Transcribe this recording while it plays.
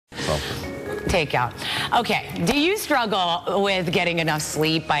something. Takeout. Okay, do you struggle with getting enough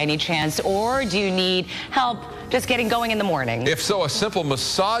sleep by any chance, or do you need help just getting going in the morning? If so, a simple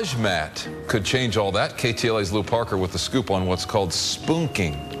massage mat could change all that. KTLA's Lou Parker with the scoop on what's called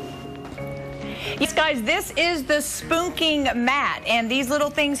spoonking. Yes, guys, this is the spoonking mat, and these little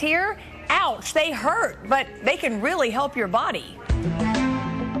things here, ouch, they hurt, but they can really help your body.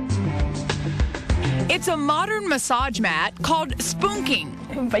 It's a modern massage mat called spoonking.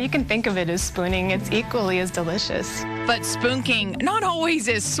 But you can think of it as spooning. It's equally as delicious. But spoonking, not always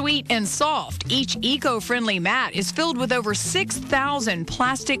as sweet and soft. Each eco-friendly mat is filled with over 6,000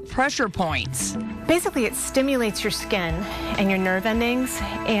 plastic pressure points. Basically, it stimulates your skin and your nerve endings,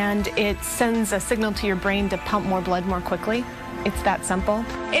 and it sends a signal to your brain to pump more blood more quickly. It's that simple.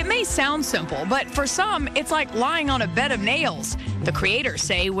 It may sound simple, but for some, it's like lying on a bed of nails. The creators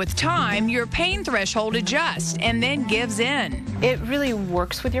say with time, your pain threshold adjusts and then gives in. It really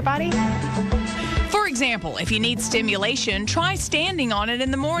works with your body. For example, if you need stimulation, try standing on it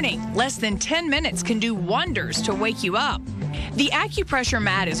in the morning. Less than 10 minutes can do wonders to wake you up. The acupressure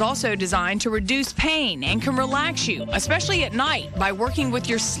mat is also designed to reduce pain and can relax you, especially at night, by working with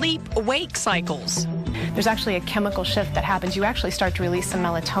your sleep-wake cycles. There's actually a chemical shift that happens. You actually start to release some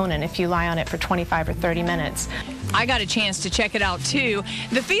melatonin if you lie on it for 25 or 30 minutes. I got a chance to check it out too.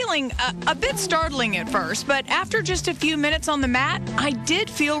 The feeling, a bit startling at first, but after just a few minutes on the mat, I did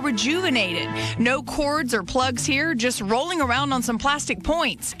feel rejuvenated. No cords or plugs here, just rolling around on some plastic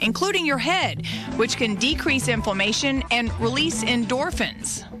points, including your head, which can decrease inflammation and release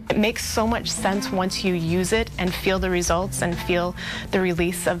endorphins. It makes so much sense once you use it and feel the results and feel the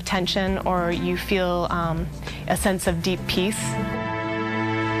release of tension, or you feel a sense of deep peace.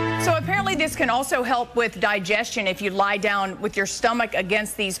 So apparently this can also help with digestion if you lie down with your stomach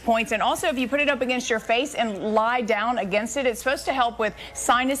against these points, and also if you put it up against your face and lie down against it, it's supposed to help with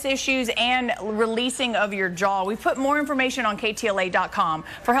sinus issues and releasing of your jaw. We put more information on KTLA.com.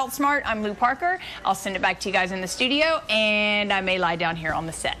 For Health Smart, I'm Lou Parker. I'll send it back to you guys in the studio, and I may lie down here on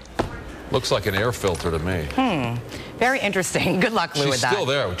the set. Looks like an air filter to me. Very interesting. Good luck, Lou, with that. She's still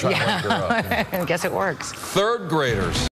there. We're trying to wake her up. I guess it works. Third graders.